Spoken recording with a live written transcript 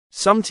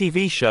Some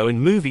TV show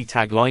and movie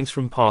taglines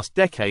from past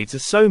decades are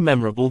so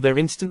memorable they're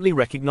instantly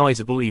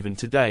recognizable even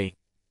today.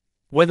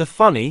 Whether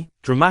funny,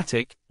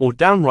 dramatic, or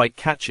downright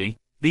catchy,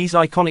 these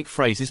iconic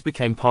phrases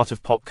became part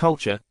of pop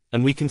culture,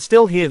 and we can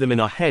still hear them in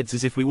our heads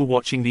as if we were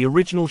watching the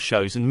original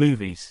shows and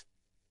movies.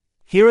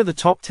 Here are the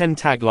top 10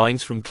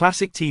 taglines from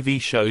classic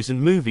TV shows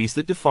and movies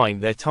that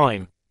defined their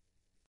time.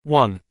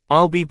 1.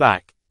 I'll be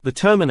back. The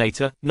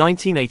Terminator,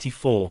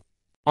 1984.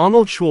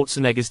 Arnold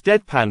Schwarzenegger's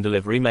deadpan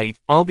delivery made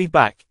 "I'll be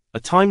back" a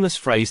timeless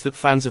phrase that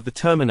fans of the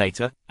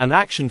Terminator, and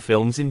action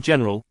films in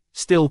general,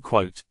 still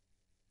quote.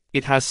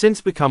 It has since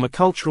become a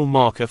cultural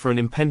marker for an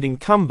impending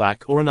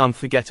comeback or an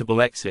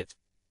unforgettable exit.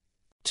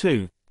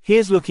 2.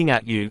 Here's looking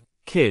at you,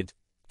 kid.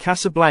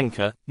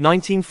 Casablanca,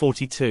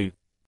 1942.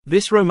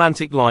 This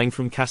romantic line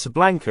from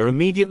Casablanca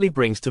immediately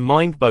brings to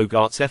mind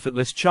Bogart's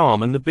effortless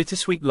charm and the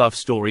bittersweet love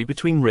story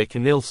between Rick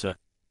and Ilsa.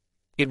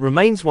 It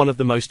remains one of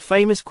the most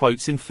famous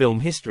quotes in film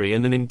history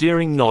and an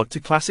endearing nod to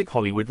classic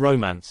Hollywood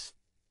romance.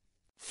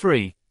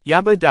 3.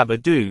 Yabba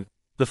Dabba Doo.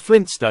 The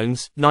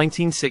Flintstones,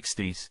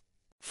 1960s.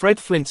 Fred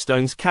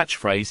Flintstone's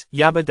catchphrase,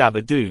 Yabba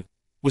Dabba Doo,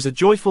 was a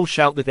joyful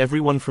shout that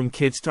everyone from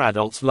kids to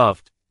adults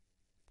loved.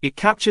 It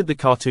captured the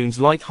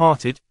cartoon's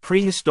light-hearted,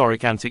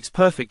 prehistoric antics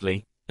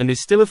perfectly, and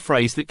is still a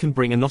phrase that can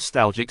bring a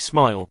nostalgic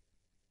smile.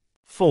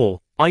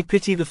 4. I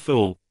Pity the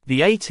Fool.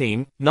 The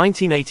A-Team,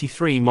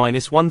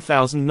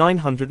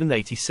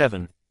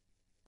 1983-1987.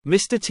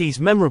 Mr. T's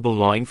memorable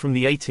line from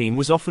the A-Team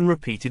was often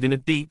repeated in a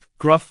deep,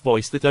 gruff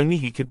voice that only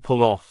he could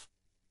pull off.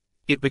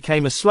 It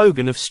became a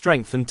slogan of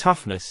strength and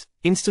toughness,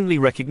 instantly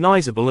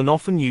recognizable and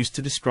often used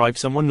to describe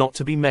someone not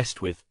to be messed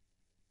with.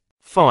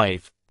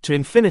 5. To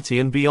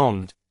Infinity and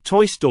Beyond.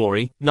 Toy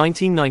Story,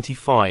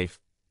 1995.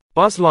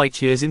 Buzz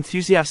Lightyear's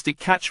enthusiastic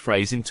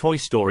catchphrase in Toy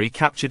Story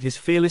captured his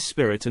fearless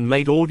spirit and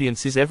made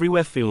audiences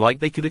everywhere feel like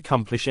they could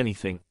accomplish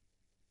anything.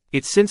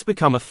 It's since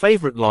become a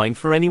favorite line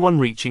for anyone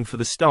reaching for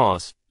the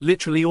stars,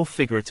 literally or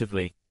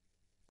figuratively.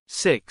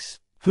 6.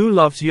 Who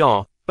Loves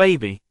Ya,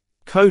 Baby?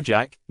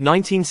 Kojak,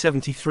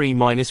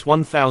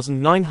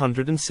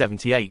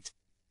 1973-1978.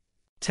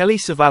 Telly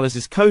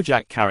Savalas's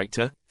Kojak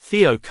character,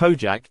 Theo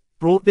Kojak,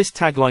 brought this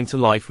tagline to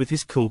life with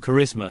his cool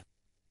charisma.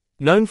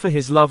 Known for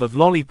his love of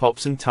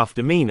lollipops and tough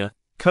demeanor,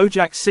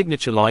 Kojak's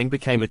signature line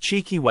became a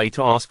cheeky way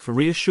to ask for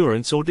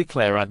reassurance or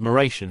declare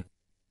admiration.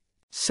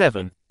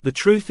 7. The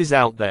Truth Is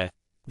Out There.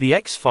 The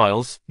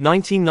X-Files,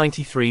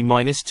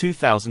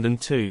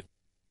 1993-2002.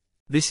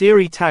 This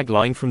eerie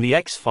tagline from The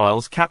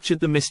X-Files captured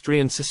the mystery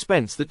and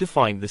suspense that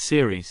defined the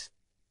series.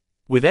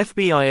 With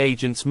FBI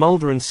agents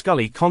Mulder and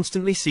Scully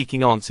constantly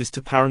seeking answers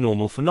to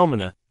paranormal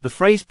phenomena, the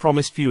phrase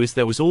promised viewers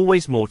there was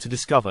always more to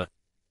discover.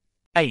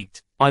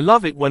 8. I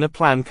Love It When a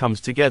Plan Comes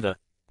Together.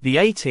 The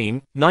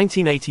A-Team,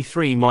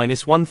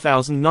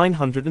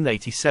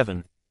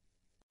 1983-1987.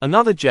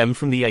 Another gem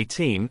from the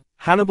A-Team,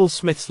 Hannibal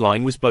Smith's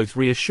line was both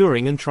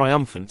reassuring and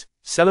triumphant,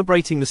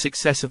 celebrating the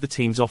success of the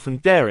team's often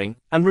daring,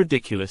 and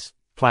ridiculous,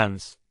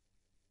 plans.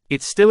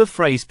 It's still a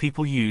phrase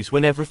people use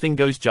when everything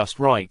goes just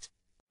right.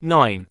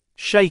 9.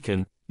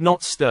 Shaken,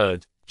 Not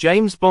Stirred.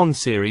 James Bond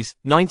series,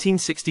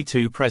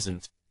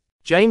 1962-present.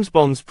 James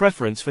Bond's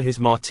preference for his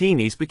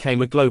martinis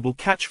became a global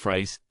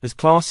catchphrase, as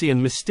classy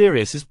and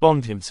mysterious as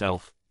Bond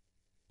himself.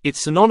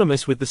 It's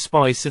synonymous with the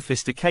spy's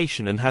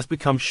sophistication and has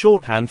become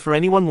shorthand for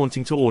anyone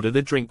wanting to order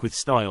their drink with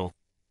style.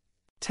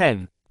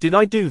 10. Did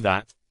I Do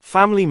That?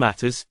 Family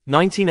Matters,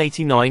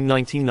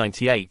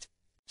 1989-1998.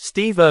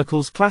 Steve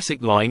Urkel's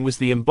classic line was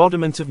the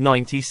embodiment of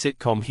 90s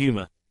sitcom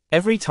humor.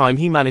 Every time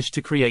he managed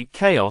to create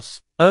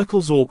chaos,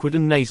 Urkel's awkward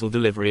and nasal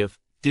delivery of,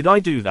 "Did I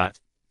do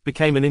that?"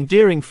 became an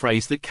endearing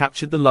phrase that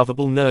captured the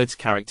lovable nerd's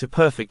character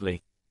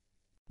perfectly.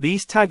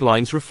 These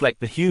taglines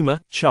reflect the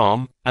humor,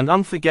 charm, and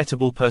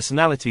unforgettable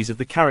personalities of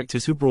the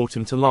characters who brought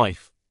him to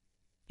life.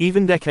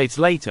 Even decades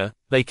later,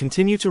 they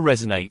continue to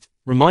resonate,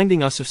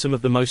 reminding us of some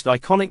of the most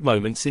iconic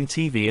moments in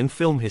TV and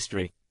film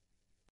history.